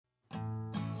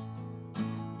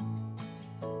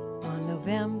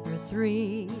November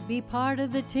 3, be part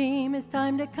of the team. It's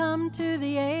time to come to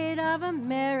the aid of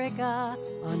America.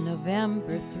 On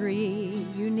November 3,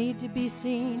 you need to be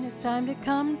seen. It's time to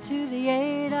come to the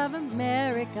aid of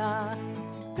America.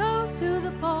 Go to the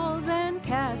polls and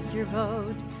cast your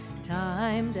vote.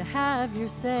 Time to have your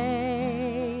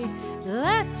say.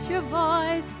 Let your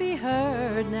voice be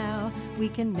heard now. We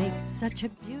can make such a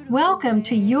beautiful Welcome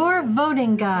to Your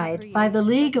Voting Guide by the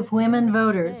League of Women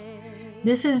Voters.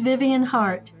 This is Vivian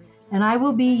Hart, and I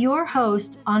will be your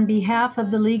host on behalf of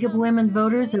the League of Women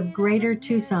Voters of Greater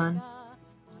Tucson.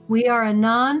 We are a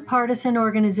nonpartisan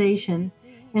organization,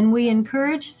 and we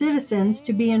encourage citizens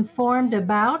to be informed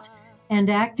about and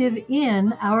active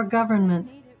in our government.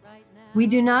 We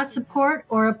do not support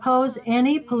or oppose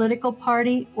any political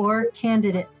party or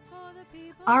candidate.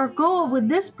 Our goal with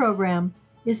this program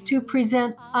is to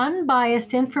present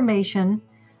unbiased information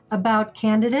about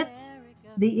candidates,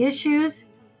 the issues,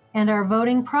 and our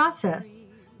voting process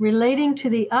relating to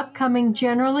the upcoming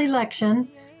general election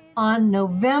on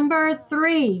November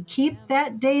 3. Keep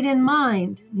that date in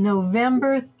mind,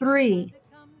 November 3.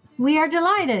 We are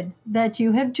delighted that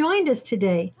you have joined us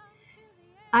today.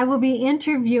 I will be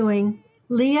interviewing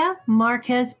Leah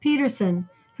Marquez Peterson,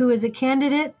 who is a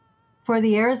candidate for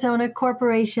the Arizona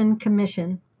Corporation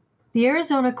Commission. The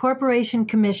Arizona Corporation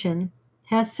Commission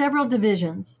has several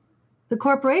divisions. The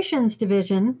Corporations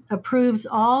Division approves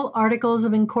all articles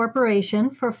of incorporation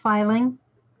for filing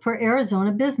for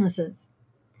Arizona businesses,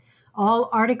 all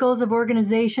articles of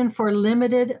organization for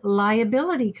limited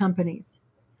liability companies,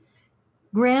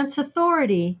 grants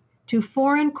authority to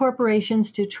foreign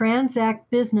corporations to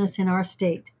transact business in our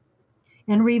state,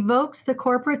 and revokes the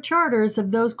corporate charters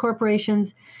of those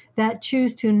corporations that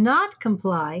choose to not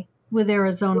comply with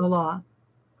Arizona law.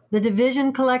 The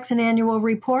division collects an annual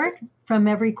report from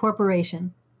every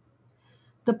corporation.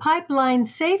 The Pipeline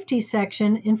Safety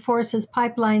section enforces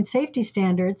pipeline safety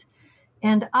standards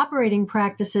and operating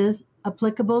practices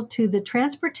applicable to the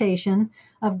transportation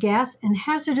of gas and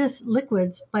hazardous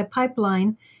liquids by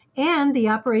pipeline and the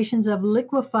operations of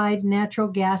liquefied natural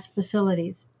gas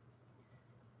facilities.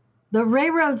 The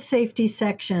Railroad Safety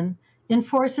section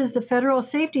enforces the federal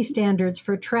safety standards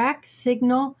for track,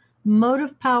 signal,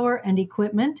 motive power and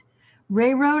equipment,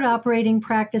 railroad operating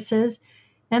practices,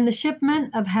 and the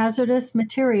shipment of hazardous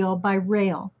material by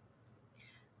rail.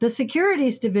 The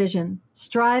Securities Division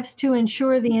strives to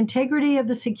ensure the integrity of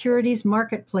the securities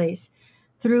marketplace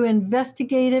through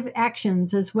investigative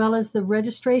actions as well as the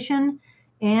registration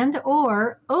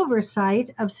and/or oversight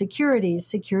of securities,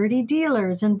 security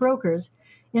dealers and brokers,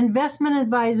 investment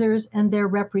advisors, and their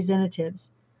representatives,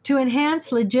 to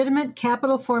enhance legitimate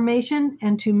capital formation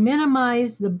and to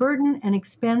minimize the burden and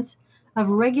expense of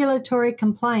regulatory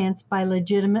compliance by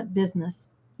legitimate business.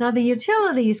 Now, the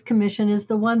Utilities Commission is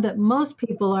the one that most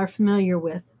people are familiar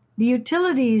with. The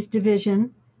Utilities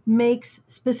Division makes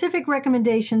specific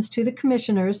recommendations to the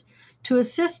commissioners to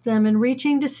assist them in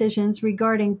reaching decisions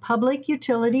regarding public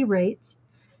utility rates,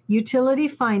 utility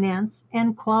finance,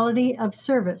 and quality of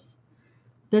service.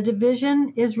 The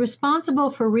division is responsible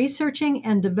for researching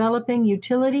and developing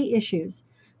utility issues,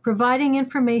 providing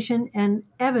information and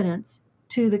evidence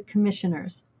to the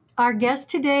commissioners. Our guest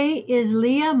today is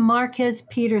Leah Marquez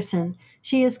Peterson.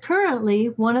 She is currently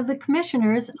one of the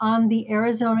commissioners on the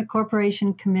Arizona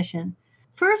Corporation Commission.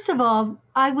 First of all,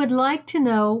 I would like to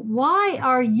know, why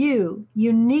are you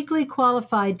uniquely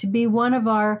qualified to be one of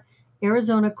our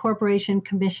Arizona Corporation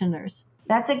Commissioners?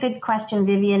 That's a good question,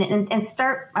 Vivian.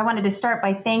 I wanted to start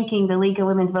by thanking the League of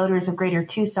Women Voters of Greater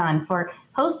Tucson for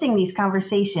hosting these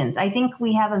conversations. I think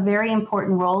we have a very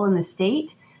important role in the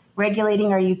state,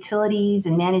 regulating our utilities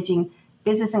and managing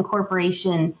business and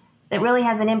corporation that really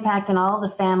has an impact on all the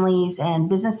families and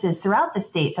businesses throughout the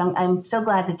state. So I'm so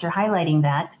glad that you're highlighting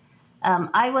that.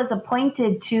 I was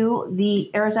appointed to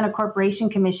the Arizona Corporation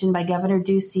Commission by Governor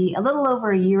Ducey a little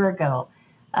over a year ago.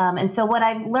 And so what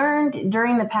I've learned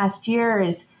during the past year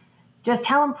is just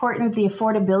how important the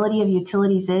affordability of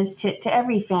utilities is to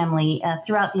every family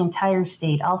throughout the entire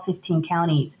state, all 15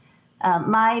 counties.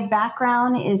 My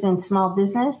background is in small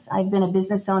business. I've been a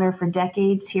business owner for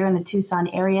decades here in the Tucson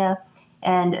area,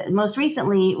 and most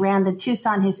recently ran the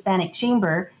Tucson Hispanic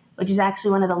Chamber, which is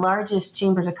actually one of the largest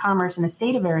chambers of commerce in the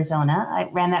state of Arizona. I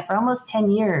ran that for almost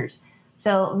 10 years.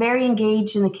 So very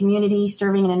engaged in the community,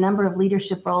 serving in a number of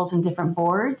leadership roles in different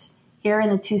boards here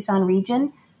in the Tucson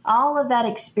region. All of that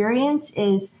experience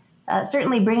is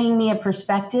certainly bringing me a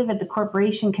perspective at the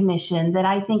Corporation Commission that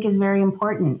I think is very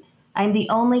important. I'm the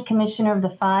only commissioner of the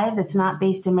 5 that's not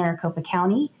based in Maricopa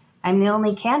County. I'm the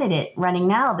only candidate running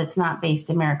now that's not based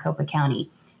in Maricopa County.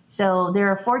 So there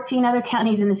are 14 other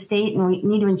counties in the state, and we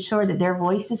need to ensure that their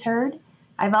voice is heard.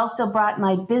 I've also brought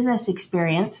my business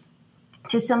experience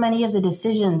to so many of the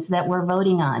decisions that we're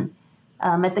voting on.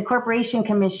 At the Corporation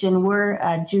Commission, we're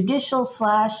a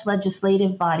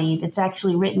judicial/legislative body that's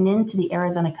actually written into the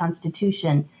Arizona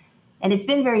Constitution. And it's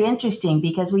been very interesting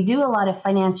because we do a lot of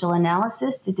financial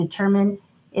analysis to determine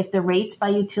if the rates by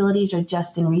utilities are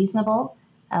just and reasonable.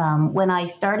 When I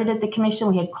started at the commission,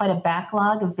 we had quite a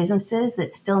backlog of businesses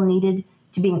that still needed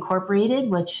to be incorporated,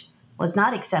 which was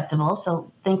not acceptable.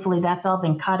 So thankfully, that's all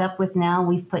been caught up with now.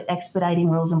 We've put expediting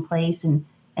rules in place and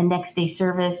next day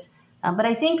service. But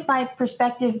I think my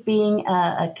perspective being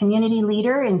a community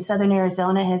leader in Southern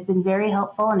Arizona has been very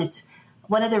helpful. And it's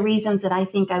one of the reasons that I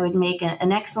think I would make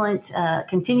an excellent,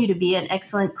 continue to be an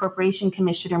excellent corporation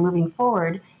commissioner moving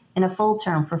forward in a full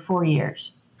term for 4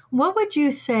 years. What would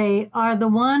you say are the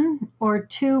one or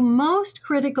two most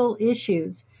critical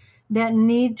issues that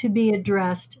need to be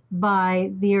addressed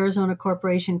by the Arizona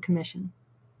Corporation Commission?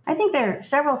 I think there are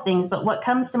several things, but what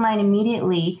comes to mind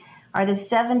immediately are the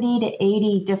 70 to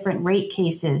 80 different rate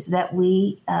cases that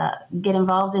we get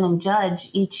involved in and judge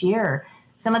each year.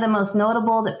 Some of the most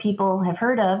notable that people have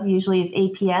heard of usually is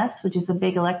APS, which is the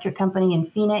big electric company in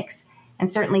Phoenix,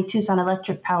 and certainly Tucson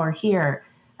Electric Power here.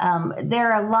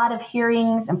 There are a lot of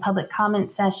hearings and public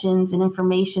comment sessions and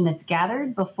information that's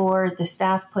gathered before the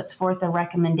staff puts forth a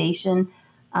recommendation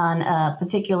on a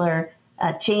particular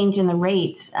change in the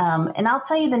rates. And I'll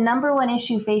tell you, the number one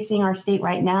issue facing our state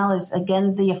right now is,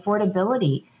 again, the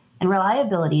affordability and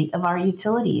reliability of our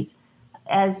utilities.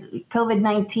 As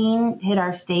COVID-19 hit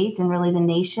our state and really the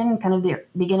nation, kind of the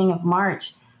beginning of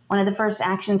March, one of the first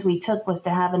actions we took was to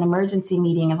have an emergency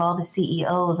meeting of all the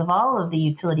CEOs of all of the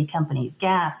utility companies,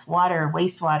 gas, water,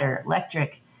 wastewater,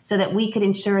 electric, so that we could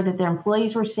ensure that their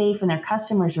employees were safe and their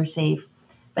customers were safe.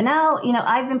 But now,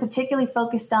 I've been particularly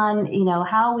focused on,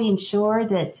 how we ensure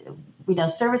that,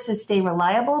 services stay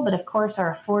reliable, but of course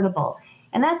are affordable.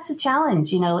 And that's a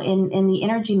challenge, in the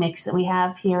energy mix that we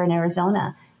have here in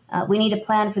Arizona. We need to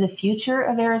plan for the future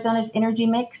of Arizona's energy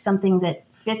mix, something that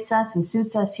fits us and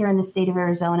suits us here in the state of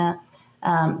Arizona,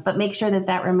 but make sure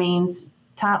that remains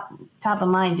top of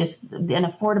mind, just an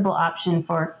affordable option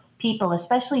for people,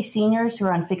 especially seniors who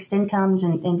are on fixed incomes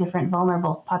and different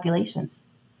vulnerable populations.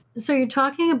 So you're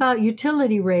talking about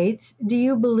utility rates. Do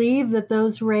you believe that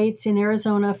those rates in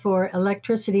Arizona for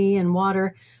electricity and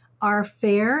water are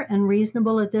fair and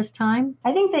reasonable at this time?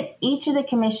 I think that each of the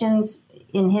commissions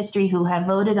in history who have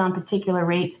voted on particular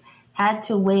rates had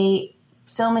to weigh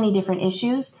so many different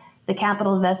issues: the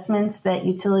capital investments that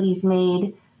utilities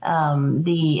made,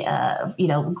 the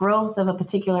growth of a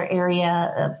particular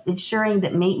area, ensuring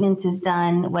that maintenance is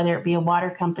done, whether it be a water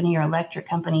company or electric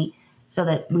company, so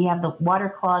that we have the water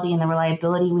quality and the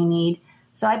reliability we need.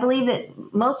 So I believe that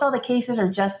most all the cases are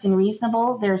just and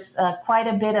reasonable. There's quite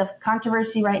a bit of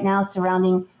controversy right now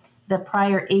surrounding the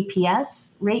prior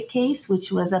APS rate case, which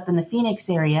was up in the Phoenix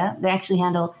area. They actually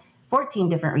handle 14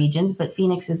 different regions, but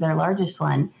Phoenix is their largest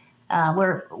one,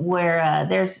 where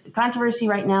there's controversy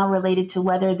right now related to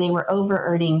whether they were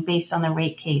over-earning based on the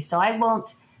rate case. So I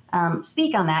won't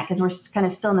speak on that because we're kind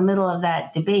of still in the middle of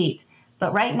that debate.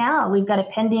 But right now, we've got a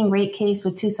pending rate case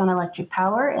with Tucson Electric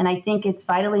Power, and I think it's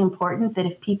vitally important that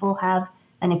if people have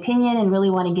an opinion and really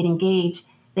want to get engaged,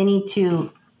 they need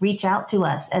to reach out to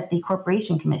us at the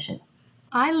Corporation Commission.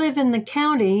 I live in the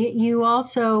county. You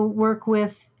also work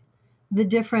with the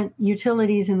different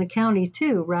utilities in the county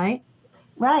too, right?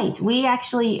 Right. We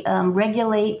actually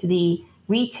regulate the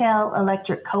retail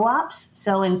electric co-ops.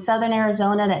 So in Southern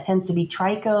Arizona, that tends to be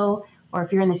Trico, or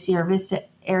if you're in the Sierra Vista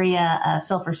area,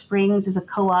 Sulphur Springs is a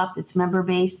co-op that's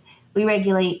member-based. We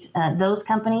regulate those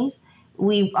companies.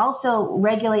 We also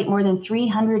regulate more than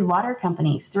 300 water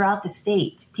companies throughout the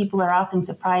state. People are often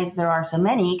surprised there are so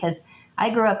many because I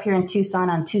grew up here in Tucson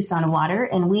on Tucson Water,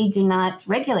 and we do not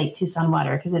regulate Tucson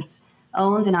Water because it's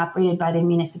owned and operated by the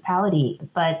municipality.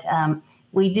 But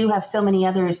we do have so many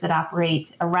others that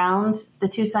operate around the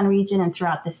Tucson region and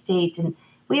throughout the state. And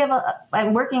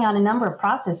I'm working on a number of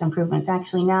process improvements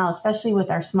actually now, especially with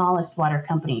our smallest water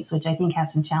companies, which I think have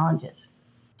some challenges.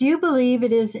 Do you believe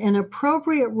it is an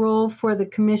appropriate role for the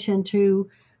commission to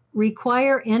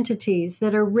require entities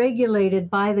that are regulated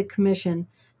by the commission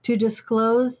to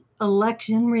disclose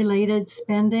election-related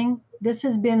spending? This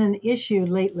has been an issue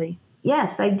lately.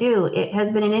 Yes, I do. It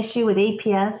has been an issue with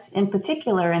APS in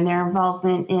particular and their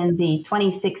involvement in the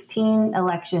 2016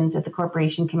 elections at the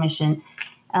Corporation Commission.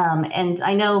 And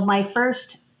I know my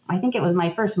first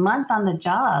month on the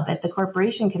job at the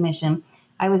Corporation Commission,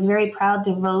 I was very proud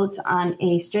to vote on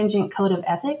a stringent code of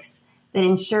ethics that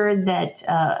ensured that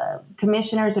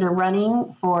commissioners that are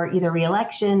running for either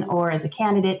reelection or as a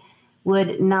candidate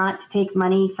would not take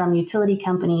money from utility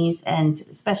companies and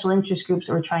special interest groups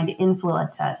that were trying to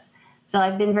influence us. So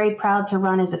I've been very proud to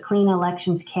run as a clean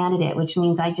elections candidate, which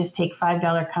means I just take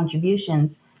 $5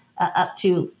 contributions up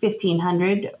to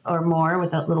 $1,500 or more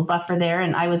with a little buffer there.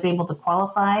 And I was able to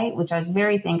qualify, which I was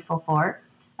very thankful for,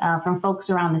 from folks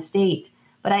around the state.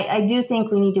 But I do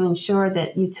think we need to ensure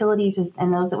that utilities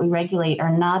and those that we regulate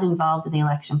are not involved in the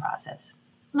election process.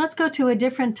 Let's go to a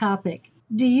different topic.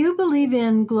 Do you believe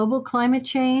in global climate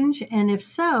change? And if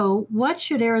so, what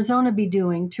should Arizona be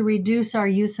doing to reduce our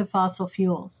use of fossil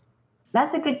fuels?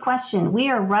 That's a good question. We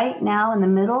are right now in the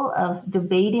middle of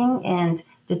debating and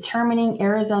determining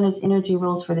Arizona's energy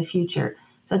rules for the future.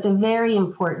 So it's a very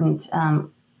important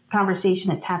conversation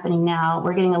that's happening now.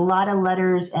 We're getting a lot of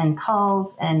letters and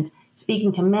calls and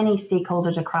speaking to many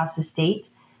stakeholders across the state.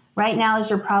 Right now, as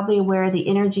you're probably aware, the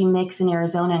energy mix in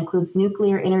Arizona includes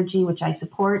nuclear energy, which I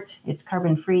support. It's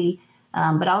carbon-free,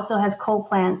 but also has coal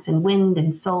plants and wind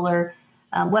and solar.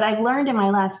 What I've learned in my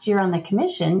last year on the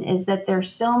commission is that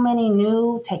there's so many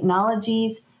new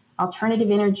technologies,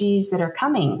 alternative energies that are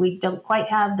coming. We don't quite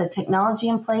have the technology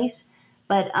in place,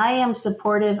 but I am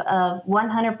supportive of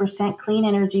 100% clean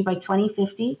energy by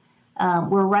 2050.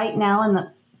 We're right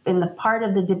now in the part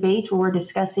of the debate where we're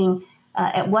discussing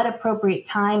at what appropriate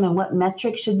time and what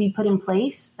metrics should be put in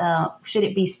place. Should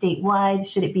it be statewide?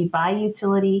 Should it be by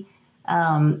utility?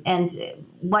 And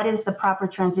what is the proper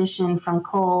transition from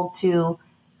coal to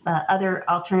other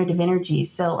alternative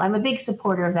energies? So I'm a big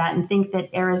supporter of that and think that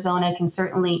Arizona can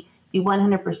certainly be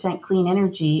 100% clean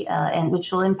energy, and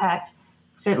which will impact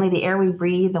certainly the air we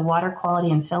breathe, the water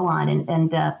quality, and so on,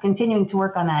 and continuing to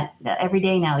work on that every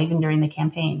day now, even during the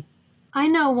campaign. I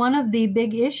know one of the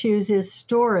big issues is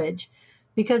storage,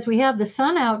 because we have the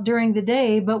sun out during the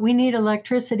day, but we need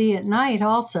electricity at night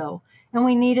also, and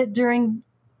we need it during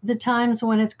the times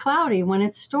when it's cloudy, when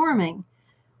it's storming.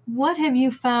 What have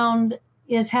you found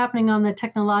is happening on the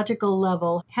technological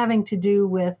level having to do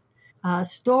with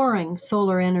storing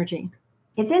solar energy?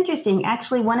 It's interesting.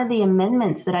 Actually, one of the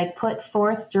amendments that I put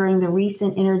forth during the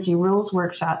recent Energy Rules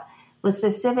Workshop was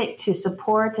specific to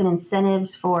support and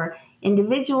incentives for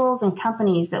individuals and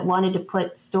companies that wanted to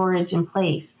put storage in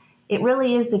place. It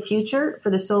really is the future for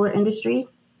the solar industry.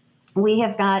 We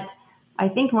have got, I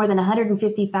think, more than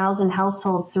 150,000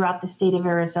 households throughout the state of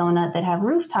Arizona that have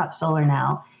rooftop solar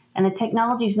now, and the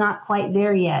technology is not quite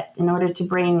there yet in order to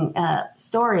bring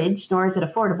storage, nor is it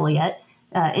affordable yet,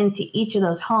 into each of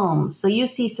those homes. So you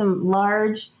see some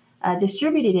large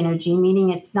distributed energy, meaning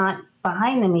it's not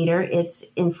behind the meter, it's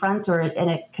in front or in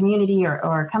a community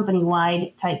or a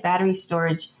company-wide type battery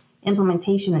storage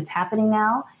implementation that's happening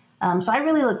now. So I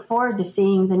really look forward to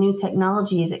seeing the new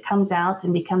technology as it comes out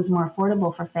and becomes more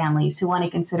affordable for families who want to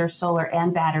consider solar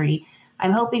and battery.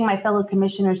 I'm hoping my fellow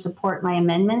commissioners support my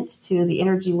amendment to the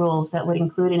energy rules that would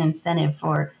include an incentive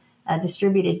for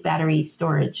distributed battery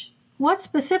storage. What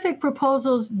specific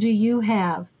proposals do you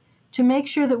have to make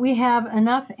sure that we have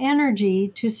enough energy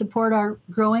to support our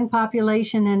growing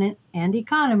population and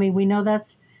economy? We know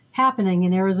that's happening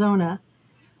in Arizona,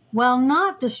 while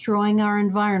not destroying our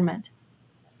environment.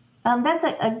 That's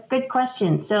a good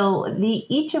question. So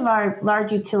each of our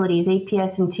large utilities,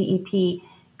 APS and TEP,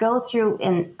 go through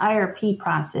an IRP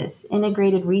process,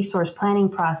 integrated resource planning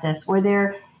process, where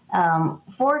they're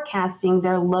forecasting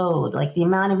their load, like the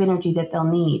amount of energy that they'll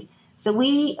need. So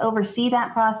we oversee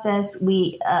that process.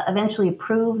 We eventually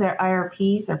approve their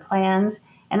IRPs, their plans,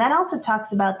 and that also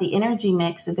talks about the energy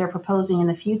mix that they're proposing in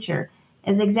the future.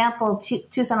 As an example,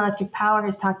 Tucson Electric Power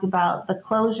has talked about the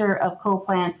closure of coal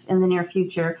plants in the near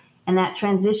future and that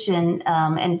transition.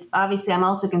 And obviously, I'm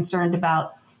also concerned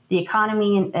about the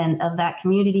economy and of that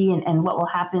community and what will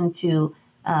happen to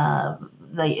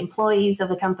the employees of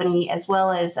the company, as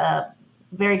well as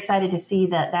very excited to see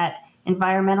that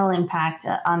environmental impact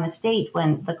on the state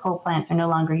when the coal plants are no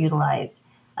longer utilized.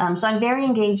 So I'm very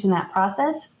engaged in that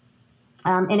process.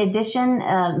 In addition,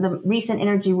 the recent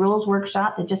Energy Rules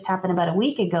Workshop that just happened about a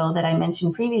week ago that I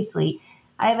mentioned previously,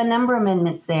 I have a number of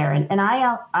amendments there. And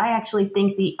I actually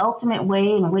think the ultimate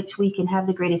way in which we can have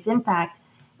the greatest impact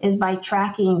is by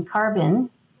tracking carbon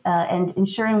and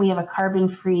ensuring we have a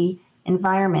carbon-free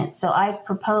environment. So I've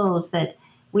proposed that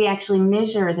we actually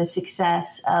measure the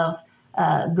success of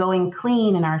going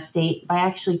clean in our state by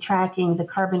actually tracking the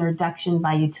carbon reduction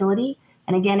by utility.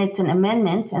 And again, it's an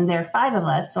amendment, and there are 5 of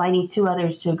us, so I need 2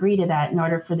 others to agree to that in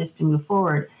order for this to move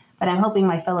forward. But I'm hoping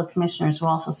my fellow commissioners will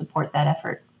also support that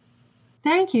effort.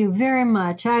 Thank you very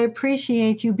much. I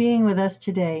appreciate you being with us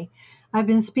today. I've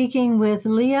been speaking with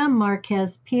Leah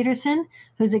Marquez Peterson,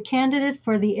 who's a candidate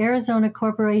for the Arizona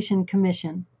Corporation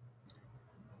Commission.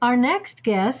 Our next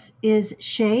guest is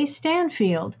Shay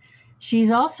Stanfield.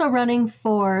 She's also running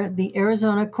for the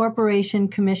Arizona Corporation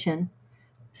Commission.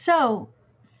 So,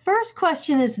 first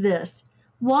question is this.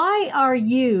 Why are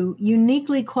you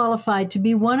uniquely qualified to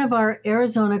be one of our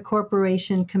Arizona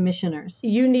Corporation Commissioners?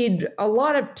 You need a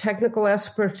lot of technical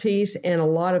expertise and a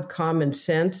lot of common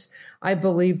sense, I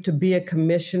believe, to be a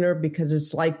commissioner, because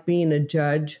it's like being a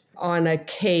judge on a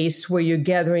case where you're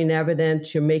gathering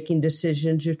evidence, you're making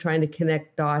decisions, you're trying to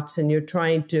connect dots, and you're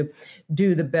trying to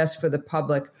do the best for the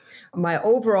public. My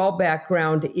overall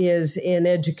background is in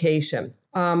education.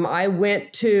 I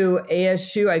went to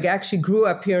ASU. I actually grew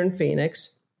up here in Phoenix.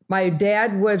 My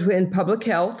dad was in public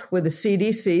health with the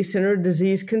CDC, Center for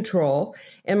Disease Control,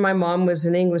 and my mom was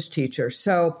an English teacher.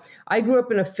 So I grew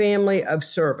up in a family of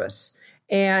service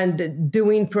and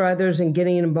doing for others and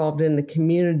getting involved in the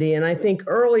community. And I think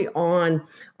early on,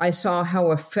 I saw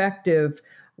how effective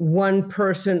one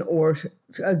person or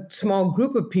a small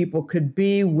group of people could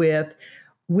be with,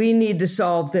 we need to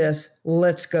solve this,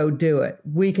 let's go do it.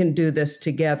 We can do this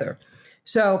together.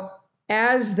 So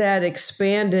as that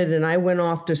expanded and I went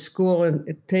off to school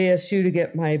at ASU to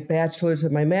get my bachelor's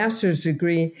and my master's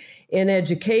degree in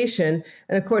education,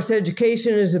 and of course,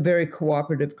 education is a very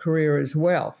cooperative career as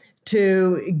well,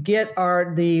 to get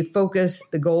the focus,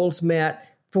 the goals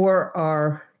met for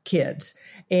our kids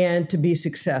and to be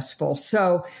successful.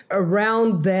 So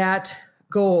around that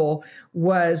goal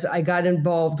was I got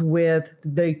involved with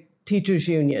the teachers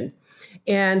union.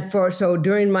 And so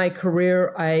during my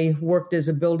career, I worked as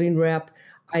a building rep.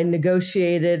 I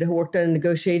worked on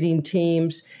negotiating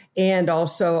teams and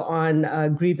also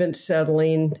on grievance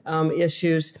settling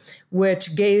issues,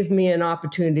 which gave me an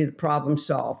opportunity to problem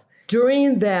solve.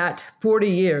 During that 40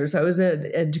 years, I was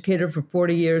an educator for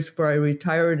 40 years before I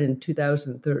retired in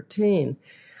 2013.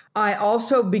 I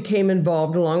also became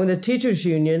involved, along with the teachers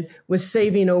union, with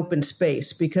saving open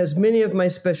space, because many of my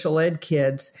special ed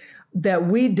kids that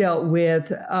we dealt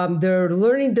with, their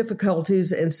learning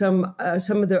difficulties and some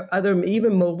of their other,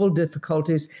 even mobile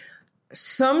difficulties,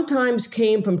 sometimes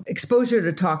came from exposure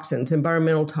to toxins,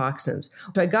 environmental toxins.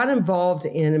 So I got involved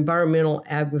in environmental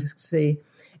advocacy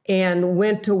and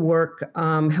went to work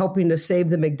helping to save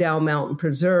the McDowell Mountain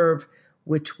Preserve,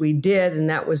 which we did, and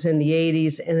that was in the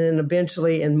 80s. And then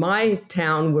eventually in my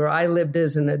town where I lived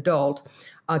as an adult,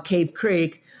 Cave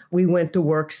Creek, we went to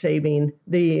work saving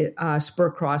the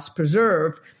Spur-Cross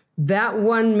Preserve. That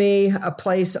won me a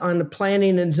place on the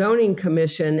Planning and Zoning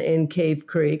Commission in Cave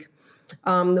Creek,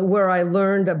 where I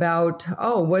learned about,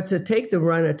 what's it take to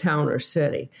run a town or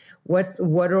city? What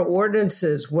are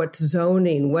ordinances? What's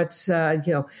zoning? What's,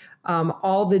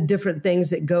 all the different things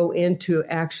that go into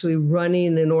actually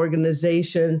running an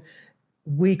organization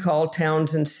we call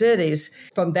towns and cities.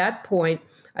 From that point,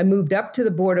 I moved up to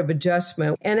the Board of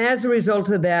Adjustment. And as a result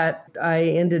of that, I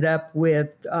ended up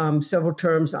with several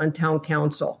terms on town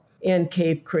council in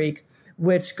Cave Creek,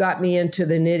 which got me into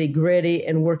the nitty gritty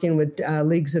and working with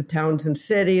leagues of towns and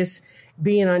cities.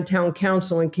 Being on town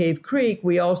council in Cave Creek,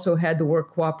 we also had to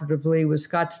work cooperatively with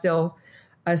Scottsdale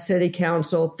City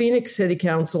Council, Phoenix City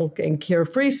Council, and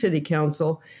Carefree City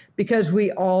Council, because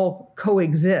we all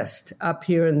coexist up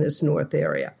here in this north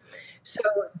area. So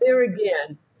there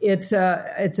again, it's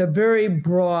a very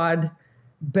broad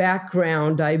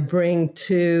background I bring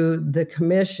to the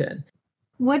commission.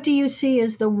 What do you see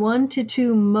as the 1 to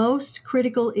 2 most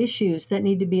critical issues that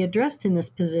need to be addressed in this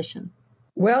position?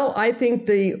 Well, I think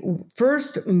the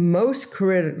first most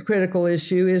critical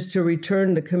issue is to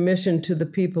return the commission to the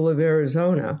people of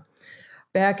Arizona.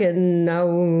 Back in,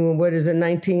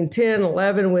 1910,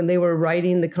 11, when they were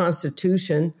writing the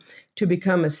Constitution to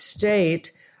become a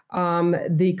state,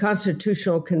 the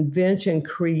Constitutional Convention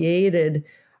created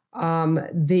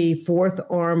the fourth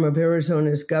arm of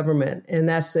Arizona's government, and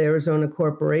that's the Arizona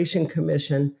Corporation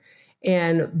Commission.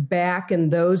 And back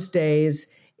in those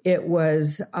days, it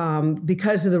was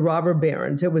because of the robber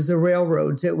barons. It was the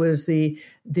railroads. It was the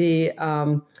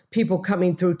people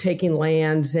coming through, taking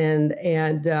lands and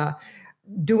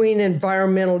doing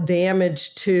environmental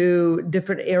damage to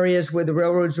different areas where the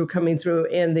railroads were coming through.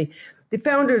 And the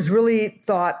founders really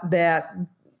thought that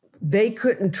they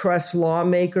couldn't trust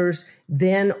lawmakers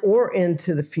then or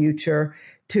into the future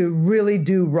to really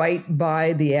do right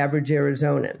by the average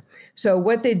Arizonan. So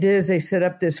what they did is they set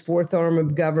up this fourth arm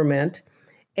of government.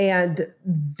 And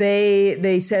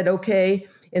they said, okay,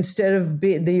 instead of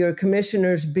your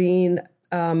commissioners being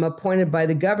appointed by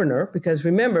the governor, because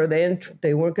remember,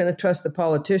 they weren't going to trust the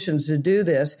politicians to do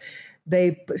this,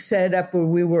 they set up where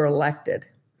we were elected.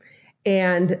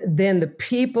 And then the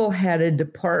people had a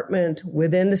department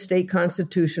within the state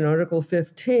constitution, Article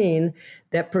 15,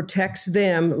 that protects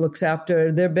them, looks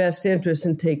after their best interests,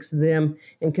 and takes them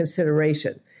in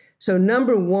consideration. So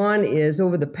number one is,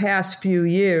 over the past few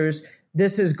years,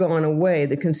 this has gone away.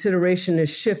 The consideration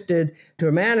has shifted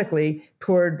dramatically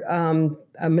toward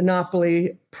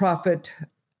monopoly profit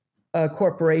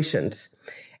corporations.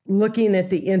 Looking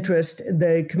at the interest,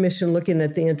 the commission looking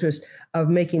at the interest of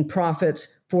making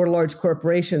profits for large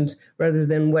corporations rather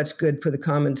than what's good for the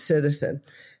common citizen.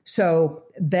 So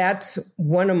that's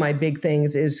one of my big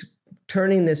things, is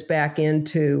turning this back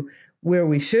into where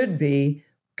we should be,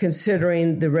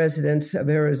 considering the residents of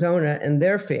Arizona and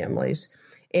their families.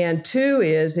 And two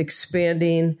is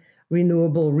expanding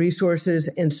renewable resources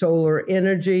and solar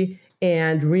energy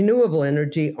and renewable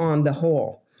energy on the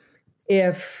whole.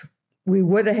 If we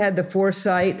would have had the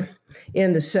foresight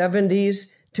in the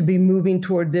 70s to be moving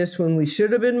toward this when we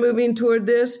should have been moving toward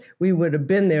this, we would have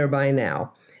been there by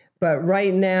now. But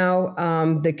right now,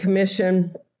 the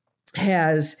commission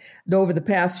has, over the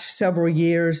past several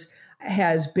years,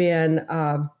 has been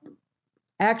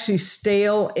actually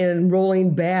stale in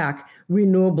rolling back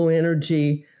renewable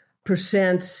energy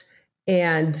percents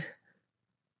and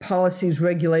policies,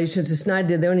 regulations. It's not,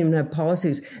 they don't even have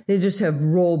policies. They just have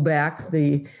rolled back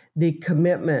the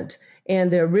commitment.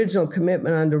 And the original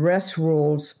commitment on the REST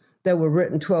rules that were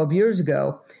written 12 years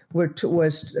ago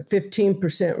was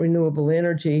 15% renewable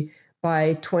energy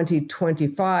by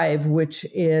 2025, which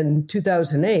in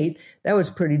 2008, that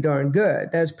was pretty darn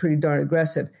good. That was pretty darn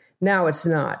aggressive. Now it's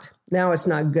not. Now it's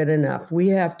not good enough. We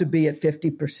have to be at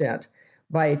 50%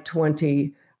 by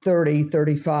 2030,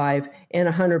 35, and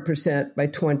 100% by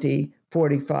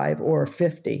 2045 or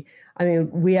 50. I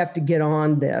mean, we have to get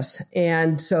on this.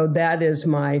 And so that is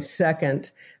my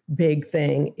second big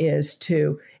thing, is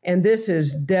to, and this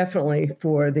is definitely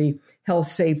for the health,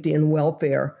 safety, and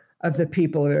welfare of the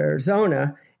people of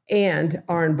Arizona and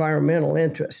our environmental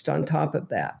interest on top of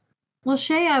that. Well,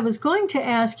 Shay, I was going to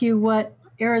ask you what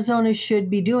Arizona should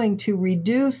be doing to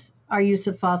reduce our use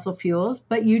of fossil fuels,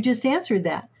 but you just answered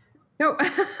that. No,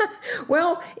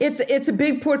 well, it's a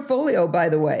big portfolio, by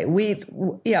the way.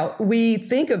 We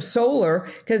think of solar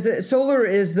because solar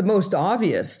is the most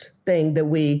obvious thing that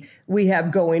we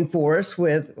have going for us,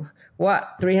 with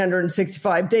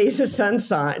 365 days of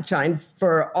sunshine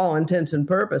for all intents and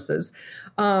purposes.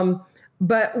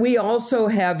 But we also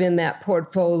have in that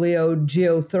portfolio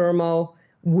geothermal,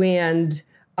 wind,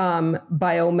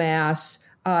 biomass,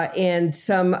 and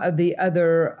some of the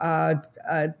other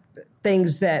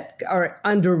things that are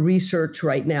under research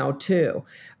right now, too.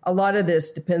 A lot of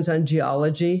this depends on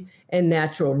geology and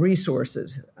natural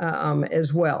resources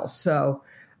as well. So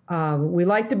we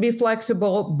like to be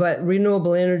flexible, but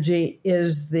renewable energy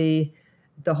is the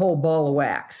whole ball of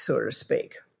wax, so to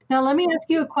speak. Now, let me ask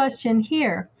you a question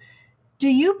here. Do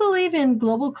you believe in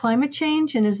global climate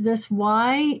change, and is this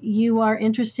why you are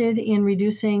interested in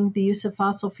reducing the use of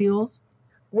fossil fuels?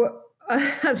 Well,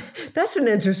 that's an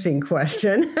interesting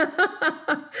question.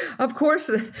 Of course,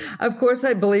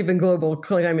 I believe in global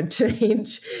climate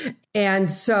change. And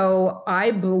so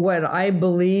what I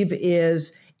believe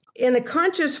is, in a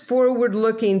conscious,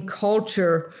 forward-looking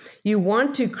culture, you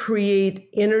want to create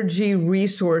energy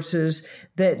resources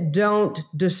that don't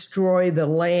destroy the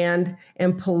land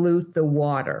and pollute the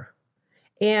water.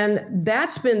 And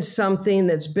that's been something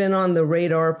that's been on the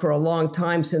radar for a long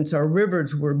time, since our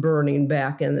rivers were burning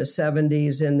back in the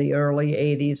 70s and the early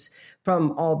 80s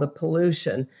from all the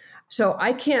pollution. So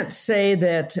I can't say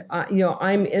that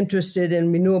I'm interested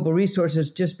in renewable resources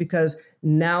just because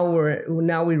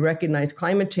now we recognize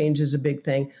climate change is a big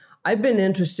thing. I've been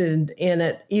interested in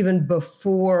it even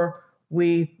before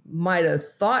we might have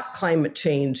thought climate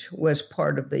change was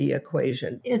part of the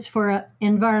equation. It's for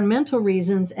environmental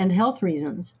reasons and health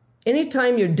reasons.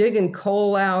 Anytime you're digging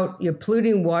coal out, you're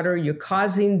polluting water, you're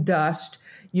causing dust,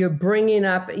 you're bringing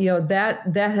up,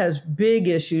 that has big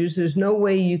issues. There's no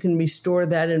way you can restore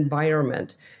that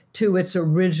environment to its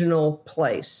original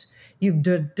place. You've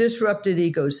disrupted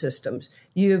ecosystems.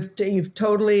 You've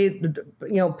totally,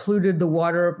 polluted the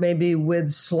water, maybe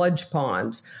with sludge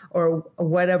ponds or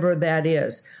whatever that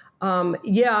is.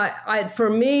 For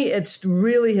me, it's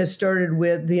really has started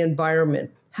with the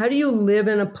environment. How do you live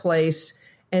in a place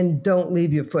and don't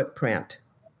leave your footprint?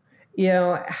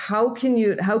 How can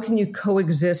you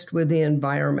coexist with the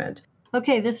environment?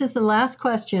 Okay, this is the last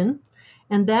question.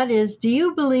 And that is, do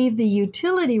you believe the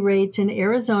utility rates in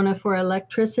Arizona for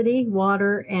electricity,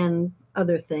 water, and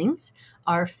other things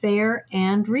are fair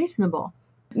and reasonable?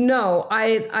 No,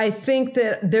 I think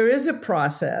that there is a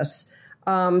process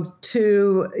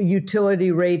to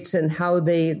utility rates and how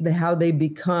they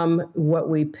become what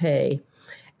we pay.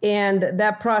 And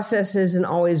that process isn't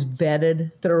always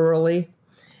vetted thoroughly.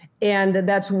 And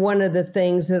that's one of the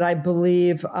things that I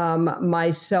believe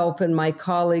myself and my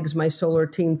colleagues, my Solar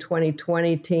Team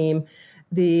 2020 team,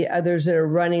 the others that are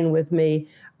running with me,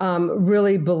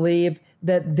 really believe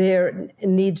that there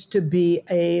needs to be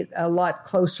a lot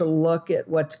closer look at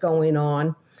what's going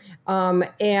on.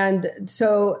 And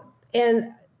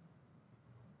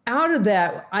out of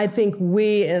that, I think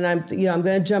I'm going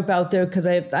to jump out there because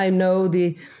I know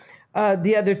the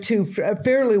other two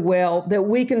fairly well, that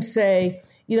we can say,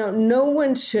 no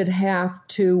one should have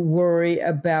to worry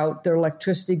about their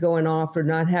electricity going off or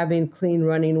not having clean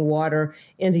running water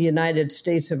in the United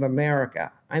States of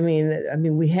America. I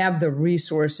mean, we have the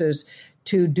resources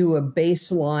to do a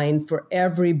baseline for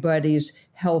everybody's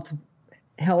health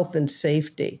and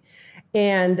safety.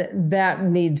 And that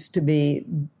needs to be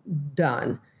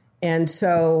done. And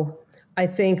so I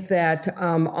think that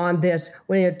on this,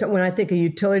 when I think of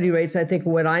utility rates, I think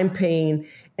of what I'm paying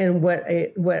and what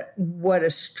a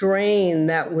strain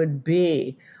that would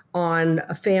be on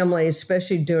a family,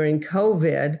 especially during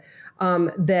COVID,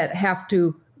 that have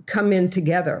to come in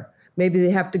together. Maybe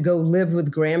they have to go live with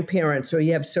grandparents, or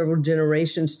you have several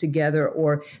generations together,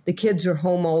 or the kids are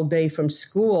home all day from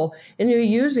school and you're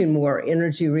using more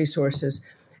energy resources.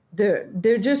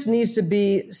 There just needs to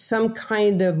be some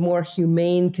kind of more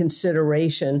humane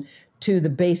consideration to the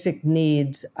basic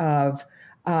needs of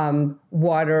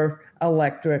water,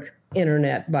 electric,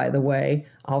 internet, by the way,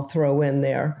 I'll throw in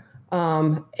there,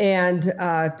 and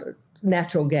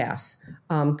natural gas,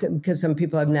 because some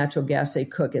people have natural gas they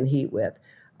cook and heat with.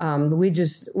 We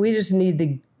just need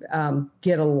to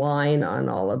get a line on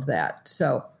all of that.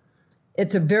 So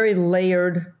it's a very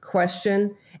layered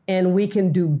question, and we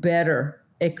can do better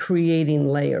at creating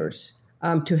layers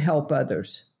to help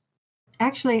others.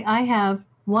 Actually, I have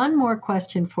one more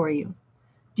question for you.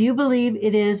 Do you believe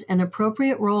it is an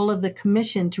appropriate role of the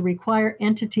Commission to require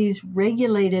entities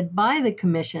regulated by the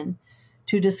Commission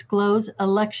to disclose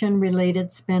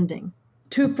election-related spending?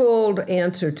 Twofold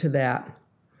answer to that.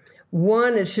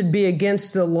 One, it should be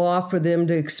against the law for them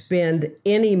to expend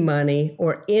any money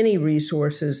or any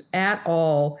resources at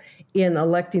all in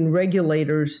electing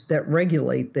regulators that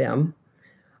regulate them.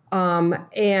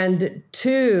 And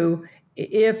two,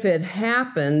 if it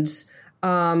happens,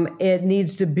 it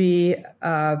needs to be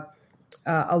a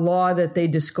law that they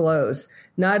disclose.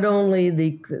 Not only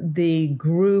the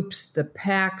groups, the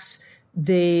PACs,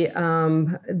 the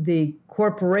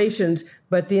corporations,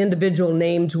 but the individual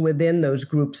names within those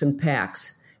groups and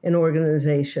PACs and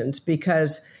organizations,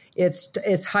 because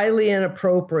it's highly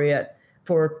inappropriate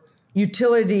for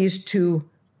utilities to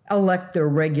elect their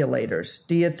regulators.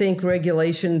 Do you think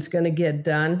regulation's going to get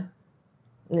done?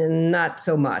 Not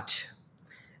so much.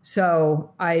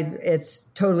 So it's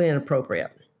totally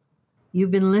inappropriate.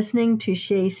 You've been listening to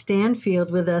Shay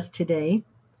Stanfield with us today.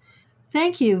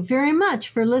 Thank you very much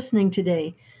for listening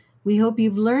today. We hope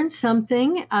you've learned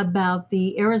something about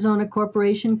the Arizona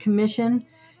Corporation Commission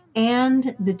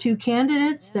and the two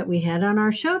candidates that we had on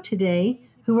our show today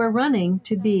who are running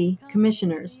to be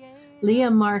commissioners,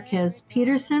 Leah Marquez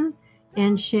Peterson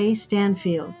and Shay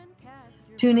Stanfield.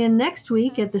 Tune in next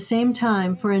week at the same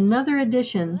time for another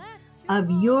edition of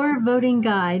Your Voting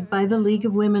Guide by the League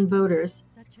of Women Voters.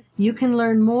 You can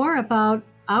learn more about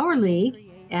our league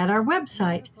at our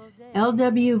website,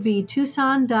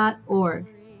 lwvtucson.org.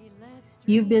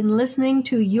 You've been listening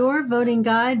to Your Voting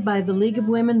Guide by the League of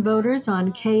Women Voters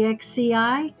on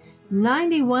KXCI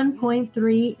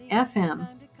 91.3 FM.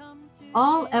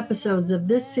 All episodes of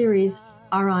this series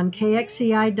are on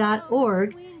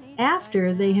kxci.org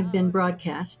after they have been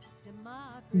broadcast.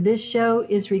 This show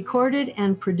is recorded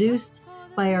and produced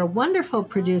by our wonderful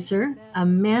producer,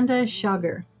 Amanda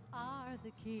Schauger.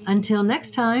 Until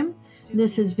next time,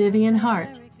 this is Vivian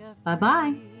Hart.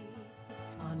 Bye-bye.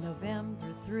 On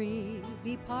November 3,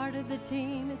 be part of the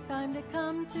team. It's time to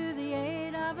come to the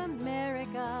aid of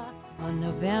America. On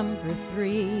November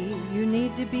 3, you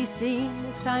need to be seen.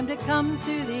 It's time to come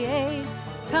to the aid.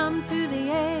 Come to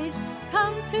the aid